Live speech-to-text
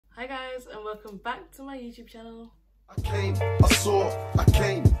guys, and welcome back to my YouTube channel. I came, I saw, I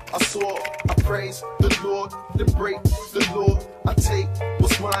praise the Lord, then break the law. I take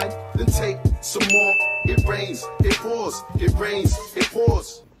what's mine, then take some more. It rains, it pours, it rains, it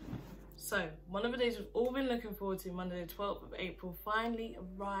pours. So, one of the days we've all been looking forward to, Monday the 12th of April, finally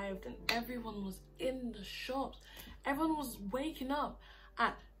arrived and everyone was in the shops. Everyone was waking up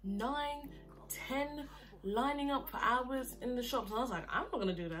at 9, 10, lining up for hours in the shops. And I was like, I'm not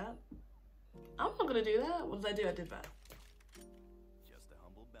gonna do that. I'm not gonna do that. What did I do? I did that.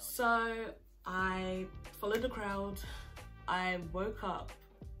 So I followed the crowd. I woke up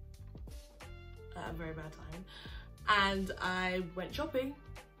at a very bad time and I went shopping,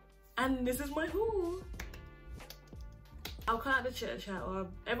 and this is my haul. I'll cut out the chit chat, or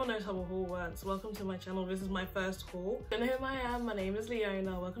everyone knows how a haul works. Welcome to my channel. This is my first haul. Don't know who I am. My name is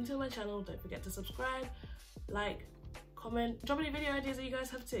Leona. Welcome to my channel. Don't forget to subscribe, like, comment, drop any video ideas that you guys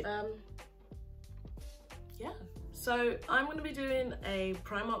have too. Yeah. So I'm going to be doing a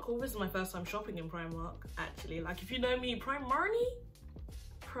Primark haul. This is my first time shopping in Primark, actually. Like, if you know me, Primark?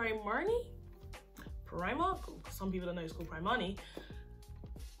 Some people don't know it's called Primark.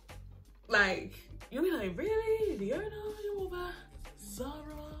 Like, you'll be like, really? Leona, you're over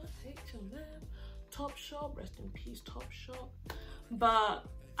Zara, H&M, Topshop, rest in peace, Topshop. But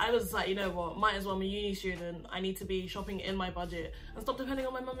I was like, you know what, might as well, I'm a uni student. I need to be shopping in my budget and stop depending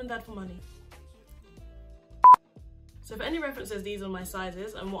on my mum and dad for money. So for any references, these are my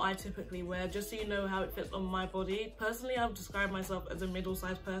sizes and what I typically wear, just so you know how it fits on my body. Personally, I would describe myself as a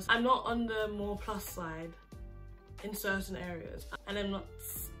middle-sized person. I'm not on the more plus side in certain areas, and I'm not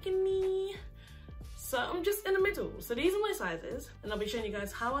skinny, so I'm just in the middle. So these are my sizes, and I'll be showing you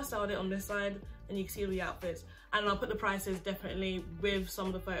guys how I styled it on this side, and you can see all the outfits, and I'll put the prices definitely with some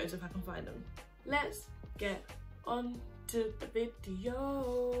of the photos if I can find them. Let's get on to the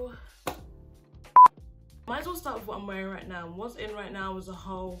video. Might as well start with what I'm wearing right now. What's in right now is a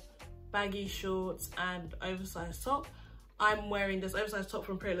whole baggy shorts and oversized top. I'm wearing this oversized top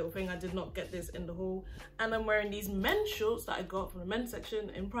from Pretty Little Thing. I did not get this in the haul. And I'm wearing these men's shorts that I got from the men's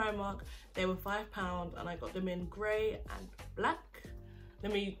section in Primark. They were £5 and I got them in grey and black.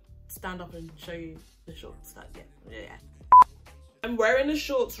 Let me stand up and show you the shorts. Yeah. I'm wearing the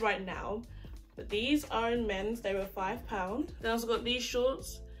shorts right now, but these are in men's. They were £5. Then I also got these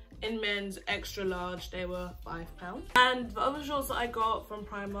shorts in men's extra large. They were £5. And the other shorts that I got from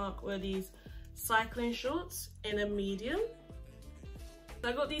Primark were these cycling shorts in a medium.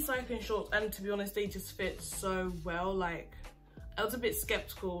 I got these cycling shorts, and to be honest, they just fit so well. Like, I was a bit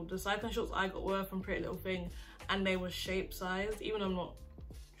skeptical. The cycling shorts I got were from Pretty Little Thing and they were shape sized, even though I'm not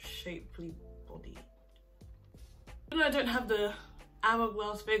shapely bodied. Even though I don't have the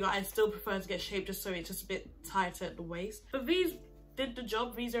hourglass figure, I still prefer to get shaped just so it's just a bit tighter at the waist. But these did the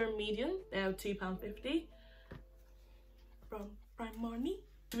job. These are a medium. They are £2.50 from Primark.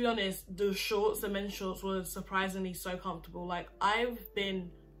 To be honest, the shorts, the men's shorts, were surprisingly so comfortable. Like, I've really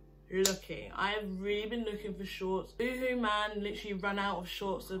been looking for shorts. Boohoo Man literally ran out of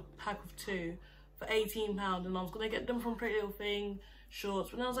shorts, a pack of 2 for £18, and I was gonna get them from Pretty Little Thing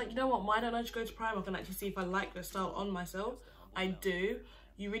shorts, but then I was like, you know what, why don't I just go to Primark and actually see if I like the style on myself? I do.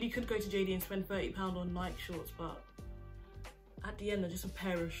 You really could go to JD and spend £30 on Nike shorts, but at the end, they're just a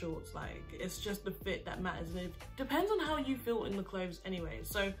pair of shorts. Like, it's just the fit that matters, and it depends on how you feel in the clothes anyway.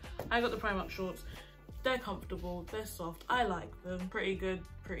 So I got the Primark shorts. They're comfortable, they're soft, I like them. Pretty good,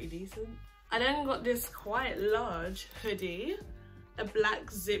 pretty decent. I then got this quite large hoodie, a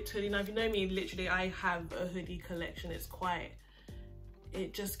black zipped hoodie. Now, if you know me, literally I have a hoodie collection. It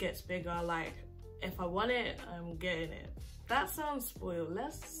just gets bigger. Like, if I want it, I'm getting it. That sounds spoiled.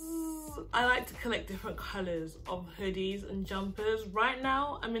 I like to collect different colors of hoodies and jumpers. Right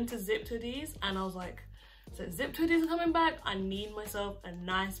now, I'm into zipped hoodies, and I was like, since zipped hoodies are coming back, I need myself a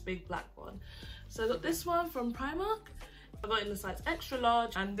nice big black one. So I got this one from Primark. I got it in the size extra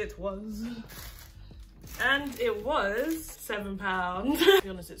large, and it was £7. To be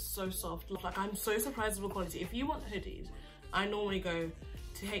honest, it's so soft. Like, I'm so surprised with the quality. If you want hoodies, I normally go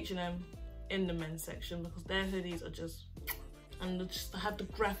to H&M in the men's section, because their hoodies are just, and they just have the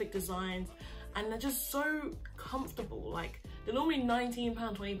graphic designs, and they're just so comfortable. Like, they're normally £19,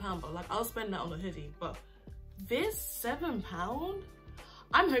 £20, but like, I'll spend that on a hoodie. But this £7,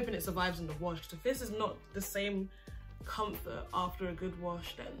 I'm hoping it survives in the wash, because if this is not the same comfort after a good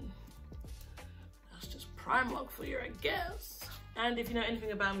wash, then that's just Primark for you, I guess. And if you know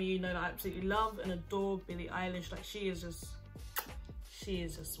anything about me, you know that I absolutely love and adore Billie Eilish. Like, she is just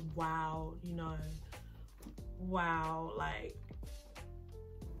wow, you know, wow. Like,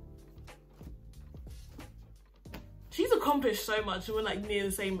 she's accomplished so much and we're like near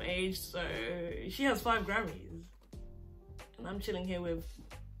the same age, so she has 5 Grammys. And I'm chilling here with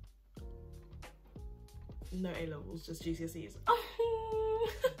no A-levels, just GCSEs.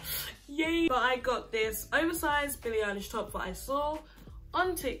 Yay! But I got this oversized Billie Eilish top that I saw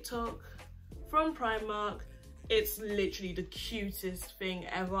on TikTok from Primark. It's literally the cutest thing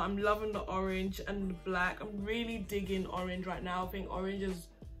ever. I'm loving the orange and the black. I'm really digging orange right now. I think orange is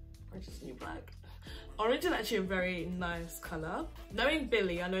new black. Orange is actually a very nice colour. Knowing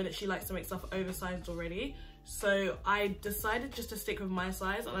Billie, I know that she likes to make stuff oversized already. So I decided just to stick with my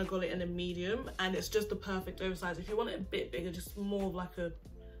size and I got it in a medium, and it's just the perfect oversize. If you want it a bit bigger, just more of like a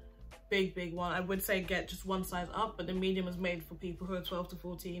big one, I would say get just one size up, but the medium is made for people who are 12 to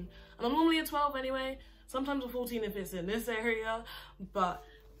 14. And I'm normally a 12 anyway, sometimes a 14 if it's in this area, but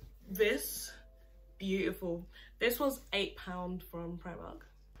this, beautiful. This was £8 from Primark.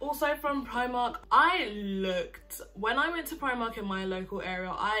 Also from Primark, when I went to Primark in my local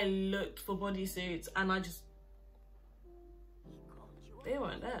area, I looked for bodysuits and they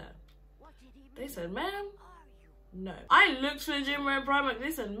weren't there. They said, ma'am, no. I looked for the gym wear in Primark,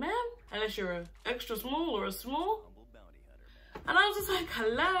 they said, ma'am, unless you're an extra small or a small. And I was just like,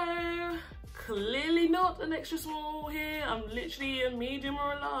 hello, clearly not an extra small here. I'm literally a medium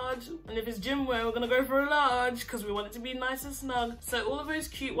or a large. And if it's gym wear, we're gonna go for a large because we want it to be nice and snug. So all of those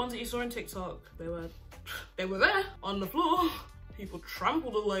cute ones that you saw on TikTok, they were there on the floor. People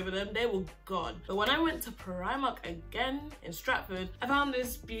trampled all over them, they were gone. But when I went to Primark again in Stratford, I found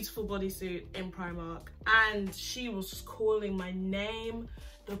this beautiful bodysuit in Primark and she was just calling my name.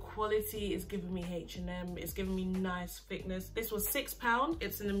 The quality is giving me H&M, it's giving me nice thickness. This was £6,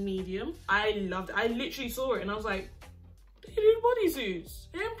 it's in a medium. I loved it. I literally saw it and I was like, they do bodysuits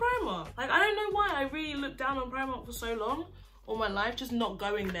in Primark. Like, I don't know why I really looked down on Primark for so long. All my life, just not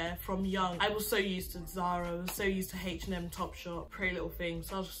going there from young. I was so used to Zara, I was so used to H&M, Topshop, Pretty Little Thing.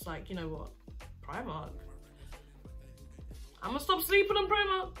 So I was just like, you know what, Primark. I'ma stop sleeping on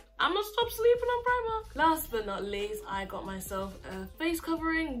Primark. Last but not least, I got myself a face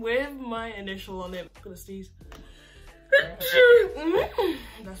covering with my initial on it. I'm gonna sneeze.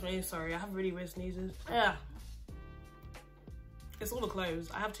 That's me, sorry, I have really weird sneezes. Yeah. It's all the clothes.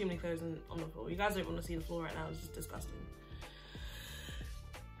 I have too many clothes on the floor. You guys don't want to see the floor right now, it's just disgusting.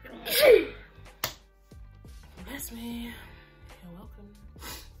 Bless me. You're welcome.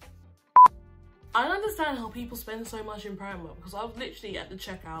 I don't understand how people spend so much in Primark because I was literally at the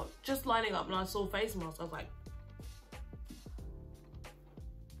checkout just lining up and I saw face masks. I was like,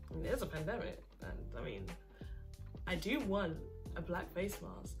 there's a pandemic, and I mean, I do want a black face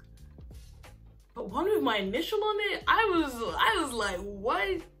mask, but one with my initial on it, I was like,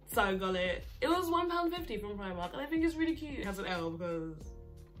 what? So I got it. It was £1.50 from Primark, and I think it's really cute. It has an L because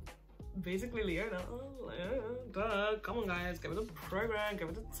basically Leona. Duh, come on guys, get with the program, get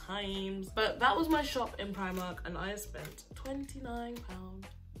with the times. But that was my shop in Primark and I spent £29.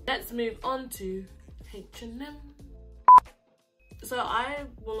 Let's move on to H&M. So I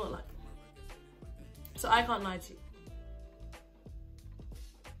will not lie. So I can't lie to you.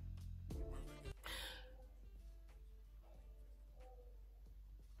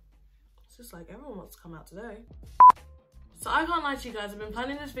 It's just like everyone wants to come out today. So I can't lie to you guys, I've been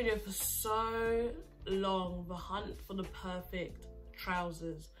planning this video for so long, the hunt for the perfect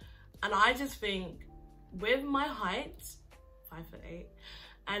trousers. And I just think with my height, 5'8",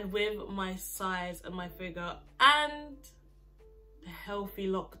 and with my size and my figure and a healthy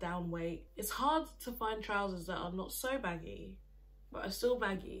lockdown weight, it's hard to find trousers that are not so baggy, but are still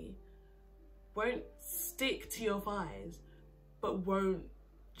baggy, won't stick to your thighs, but won't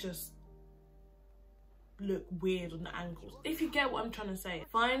just look weird on the ankles. If you get what I'm trying to say.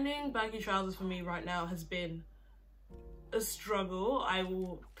 Finding baggy trousers for me right now has been a struggle, I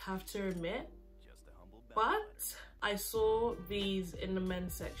will have to admit. But I saw these in the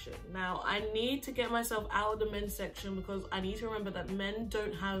men's section. Now I need to get myself out of the men's section because I need to remember that men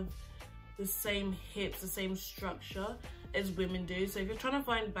don't have the same hips, the same structure as women do. So if you're trying to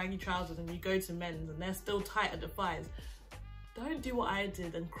find baggy trousers and you go to men's and they're still tight at the thighs, don't do what I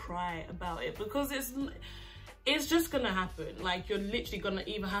did and cry about it, because it's just gonna happen. Like, you're literally gonna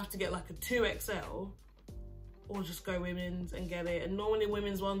either have to get like a 2XL or just go women's and get it. And normally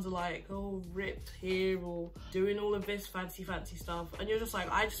women's ones are like, oh, ripped here or doing all of this fancy stuff. And you're just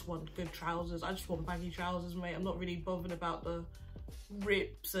like, I just want good trousers. I just want baggy trousers, mate. I'm not really bothered about the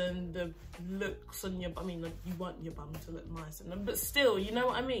rips and the looks on your, I mean, like, you want your bum to look nice in them, but still, you know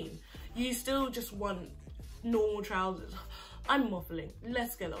what I mean? You still just want normal trousers. I'm waffling,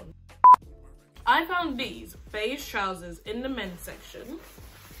 let's get on. I found these beige trousers in the men's section.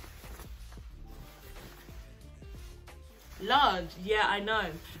 Large, yeah, I know.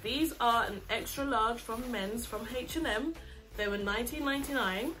 These are an extra large from men's from H&M. They were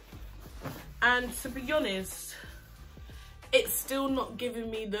 $19.99, and to be honest, it's still not giving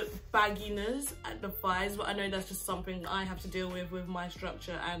me the bagginess at the thighs, but I know that's just something I have to deal with my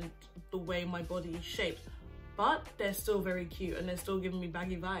structure and the way my body is shaped. But they're still very cute and they're still giving me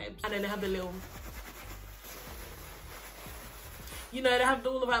baggy vibes. And then they have the little, you know, they have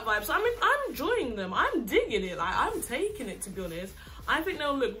all of that vibes. So I mean, I'm enjoying them. I'm digging it. Like, I'm taking it, to be honest. I think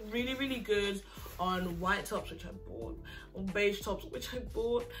they'll look really, really good on white tops, which I bought, on beige tops, which I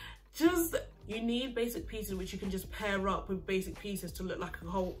bought. Just, you need basic pieces which you can just pair up with basic pieces to look like a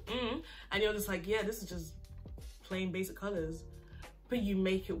whole and you're just like, yeah, this is just plain basic colors, but you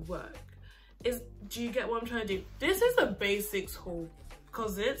make it work. Do you get what I'm trying to do? This is a basics haul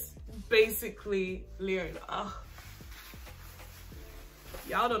because it's basically Leona.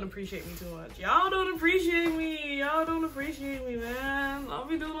 Y'all don't appreciate me too much. Y'all don't appreciate me. Y'all don't appreciate me, man. I'll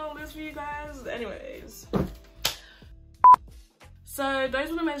be doing all this for you guys. Anyways. So those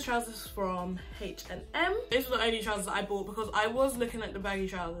were the men's trousers from H&M. These were the only trousers I bought because I was looking at the baggy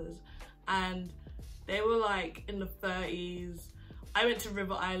trousers and they were like in the 30s. I went to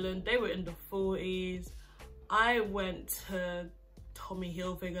River Island, they were in the 40s. I went to Tommy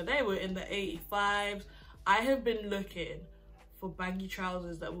Hilfiger, they were in the 85s. I have been looking for baggy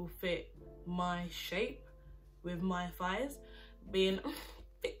trousers that will fit my shape with my thighs. Being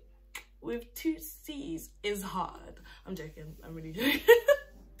thick with 2 C's is hard. I'm joking, I'm really joking.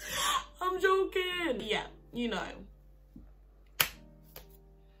 I'm joking. Yeah, you know.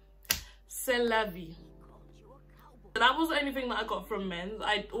 C'est la vie. That was the only thing that I got from men's.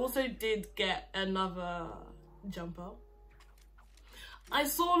 I also did get another jumper. I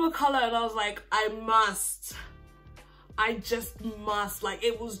saw the colour and I was like, I just must. Like,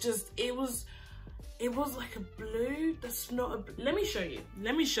 it was like a blue that's not a, let me show you.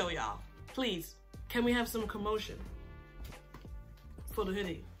 Let me show y'all. Please, can we have some commotion for the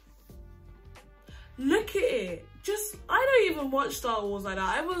hoodie? Look at it. Just, I don't even watch Star Wars like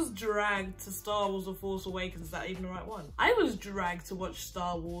that. I was dragged to Star Wars The Force Awakens. Is that even the right one? I was dragged to watch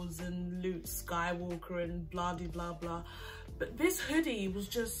Star Wars and Luke Skywalker and blah de blah blah. But this hoodie was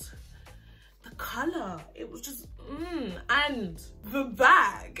just, the colour, it was just, and the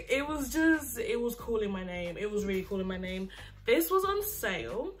bag, it was calling my name. It was really calling my name. This was on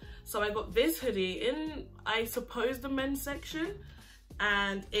sale. So I got this hoodie in, I suppose, the men's section.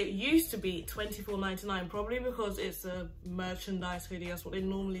 And it used to be $24.99, probably because it's a merchandise hoodie. That's what they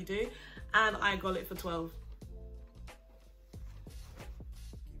normally do. And I got it for $12.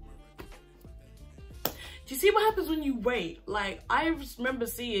 Do you see what happens when you wait? Like, I remember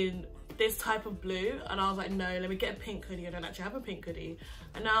seeing this type of blue and I was like, no, let me get a pink hoodie. I don't actually have a pink hoodie.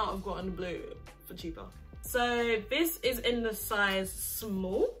 And now I've gotten the blue for cheaper. So this is in the size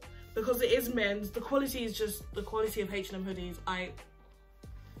small because it is men's. The quality is just the quality of H&M hoodies. I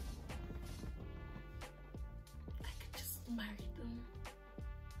could just marry them.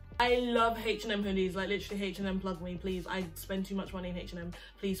 I love H&M hoodies. Like, literally, H&M plug me, please. I spend too much money in H&M.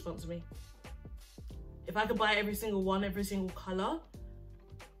 Please sponsor me. If I could buy every single one, every single colour,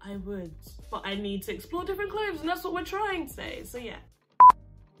 I would. But I need to explore different clothes, and that's what we're trying today. So yeah.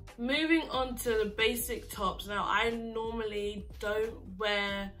 Moving on to the basic tops. Now, I normally don't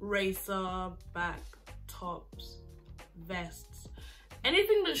wear racer back tops, vests.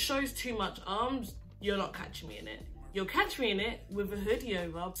 Anything that shows too much arms, you're not catching me in it. You'll catch me in it with a hoodie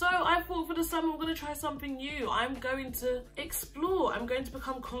over. So I thought for the summer, I'm gonna try something new. I'm going to explore. I'm going to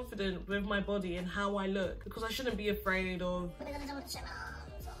become confident with my body and how I look, because I shouldn't be afraid of, What are they gonna do with the shit?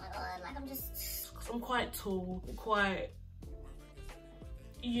 Oh my god, like, I'm just... because I'm quite tall, quite,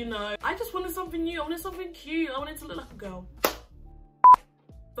 you know, I just wanted something new. I wanted something cute. I wanted to look like a girl.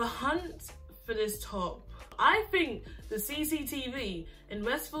 The hunt for this top. I think the CCTV in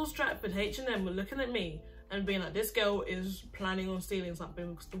Westfield Stratford H&M were looking at me and being like, this girl is planning on stealing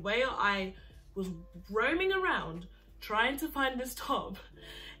something, because the way I was roaming around trying to find this top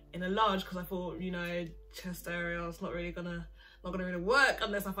in a large, because I thought, you know, chest area, it's not gonna really work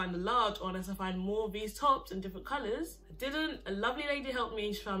unless I find a large or unless I find more of these tops in different colours. I didn't. A lovely lady helped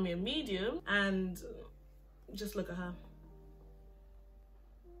me. She found me a medium, and just look at her.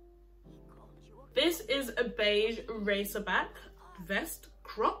 This is a beige racerback vest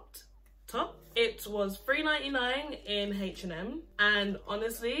cropped top. It was $3.99 in H&M, and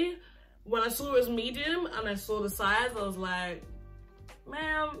honestly, when I saw it was medium and I saw the size, I was like,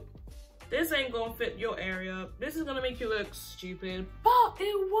 ma'am, this ain't gonna fit your area. This is gonna make you look stupid. But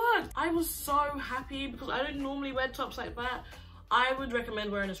it worked. I was so happy because I don't normally wear tops like that. I would recommend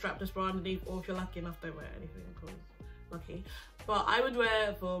wearing a strapless bra underneath, or if you're lucky enough, don't wear anything, because lucky. But I would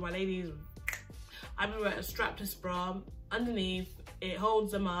wear, for my ladies, I would wear a strapless bra underneath. It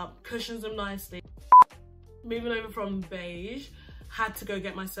holds them up, cushions them nicely. Moving over from beige, had to go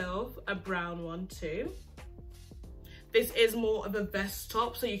get myself a brown one too. This is more of a vest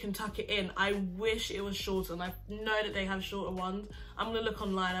top, so you can tuck it in. I wish it was shorter, and I know that they have shorter ones. I'm gonna look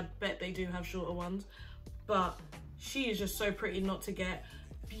online, I bet they do have shorter ones. But she is just so pretty not to get.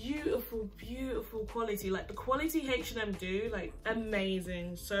 Beautiful, beautiful quality. Like the quality H&M do, like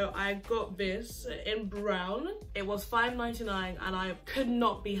amazing. So I got this in brown. It was $5.99 and I could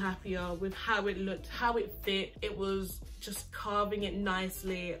not be happier with how it looked, how it fit. It was just carving it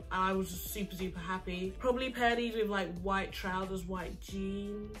nicely. I was just super, super happy. Probably pair these with like white trousers, white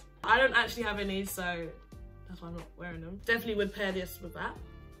jeans. I don't actually have any, so that's why I'm not wearing them. Definitely would pair this with that.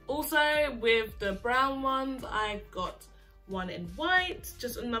 Also with the brown ones, I got one in white,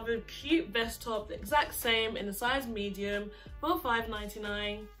 just another cute vest top, the exact same in a size medium for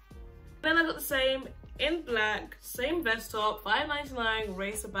 $5.99. Then I got the same in black, same vest top, $5.99,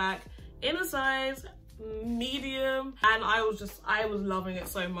 racer back in a size medium, and I was loving it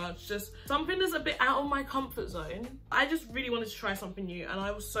so much. Just something that's a bit out of my comfort zone. I just really wanted to try something new, and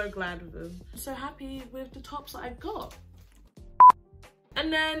I was so glad with them. I'm so happy with the tops that I got.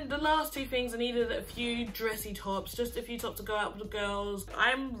 And then the last two things, I needed a few dressy tops, just a few tops to go out with the girls.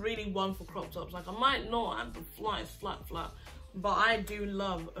 I'm really one for crop tops. Like I might not have the flat, but I do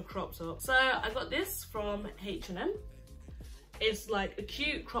love a crop top. So I got this from H&M. It's like a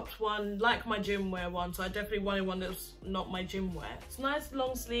cute cropped one, like my gym wear one. So I definitely wanted one that's not my gym wear. It's nice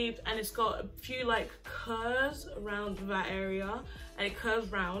long sleeved, and it's got a few like curves around that area, and it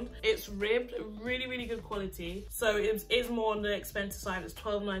curves round. It's ribbed, really, really good quality. So it's more on the expensive side. It's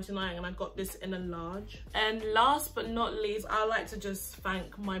 $12.99 and I got this in a large. And last but not least, I like to just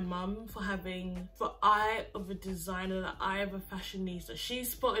thank my mum for having the eye of a designer, the eye of a fashionista. She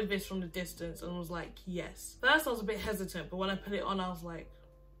spotted this from the distance and was like, yes. First I was a bit hesitant, but when I put it on, I was like,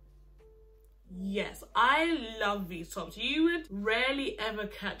 yes. I love these tops. You would rarely ever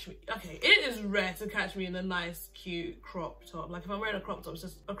catch me. Okay, it is rare to catch me in a nice cute crop top. Like if I'm wearing a crop top, it's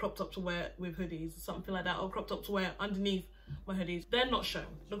just a crop top to wear with hoodies, something like that, or a crop top to wear underneath my hoodies. They're not shown.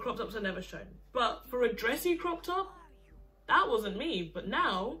 The crop tops are never shown. But for a dressy crop top, that wasn't me. But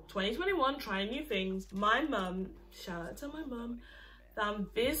now 2021, trying new things, my mum, shout out to my mum, found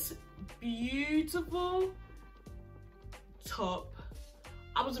this beautiful top.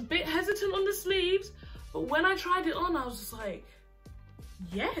 I was a bit hesitant on the sleeves, but when I tried it on, I was just like,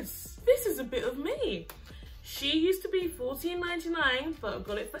 yes, this is a bit of me. She used to be $14.99, but I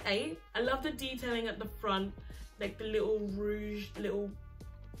got it for $8. I love the detailing at the front, like the little rouge, little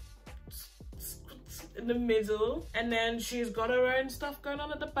in the middle, and then she's got her own stuff going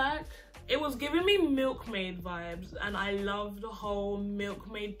on at the back. It was giving me Milkmaid vibes, and I love the whole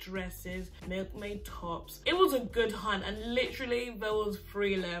Milkmaid dresses, Milkmaid tops. It was a good hunt, and literally there was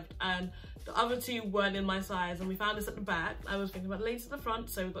 3 left, and the other 2 weren't in my size, and we found this at the back. I was thinking about the ladies at the front,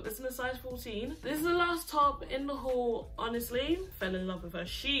 so we got this in a size 14. This is the last top in the haul. Honestly, fell in love with her.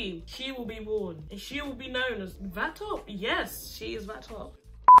 She will be worn, and she will be known as that top. Yes, she is that top.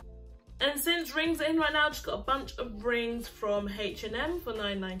 And since rings are in right now, I just got a bunch of rings from H&M for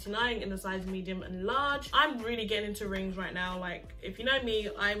 $9.99 in the size medium and large. I'm really getting into rings right now. Like, if you know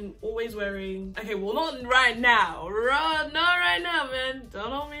me, I'm always wearing, okay, well, not right now. Not right now, man.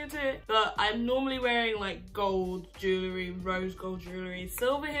 Don't hold me to it. But I'm normally wearing like gold jewelry, rose gold jewelry,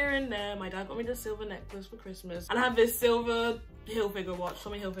 silver here and there. My dad got me the silver necklace for Christmas. And I have this silver Hilfiger watch,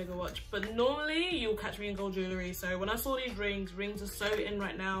 Tommy Hilfiger watch, but normally you'll catch me in gold jewelry. So when I saw these rings are so in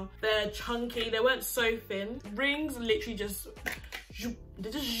right now. They're chunky, they weren't so thin. Rings literally just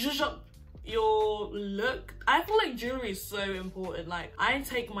zhuzh up your look. I feel like jewelry is so important. Like I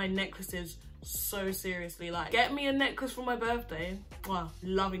take my necklaces so seriously. Like get me a necklace for my birthday. Wow,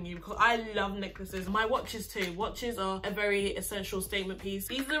 loving you, because I love necklaces. My watches too. Watches are a very essential statement piece.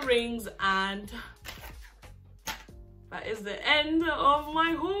 These are the rings, and that is the end of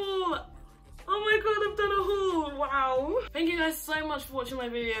my haul. Oh my god, I've done a haul, wow. Thank you guys so much for watching my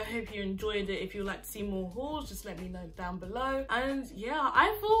video. I hope you enjoyed it. If you'd like to see more hauls, just let me know down below. And yeah,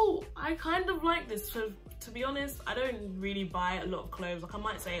 I thought I kind of like this. So to be honest, I don't really buy a lot of clothes. Like I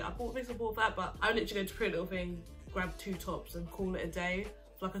might say, I bought this, I bought that, but I would literally go to Pretty Little Thing, grab 2 tops and call it a day.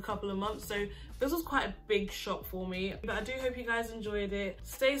 Like a couple of months. So this was quite a big shop for me, but I do hope you guys enjoyed it.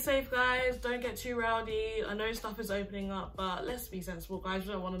 Stay safe, guys. Don't get too rowdy. I know stuff is opening up, but let's be sensible, guys.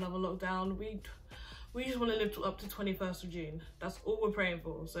 We don't want another lockdown. We just want to live up to 21st of June. That's all we're praying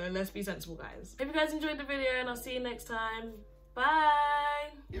for. So let's be sensible, guys. Hope you guys enjoyed the video, and I'll see you next time.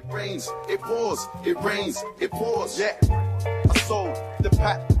 Bye. It rains, it pours, it rains, it pours. Yeah, I sold the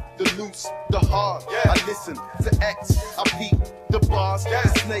pack, the loose, the hard. Yeah, I listen to X, I peep the bars, the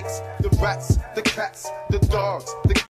snakes, the rats, the cats, the dogs, the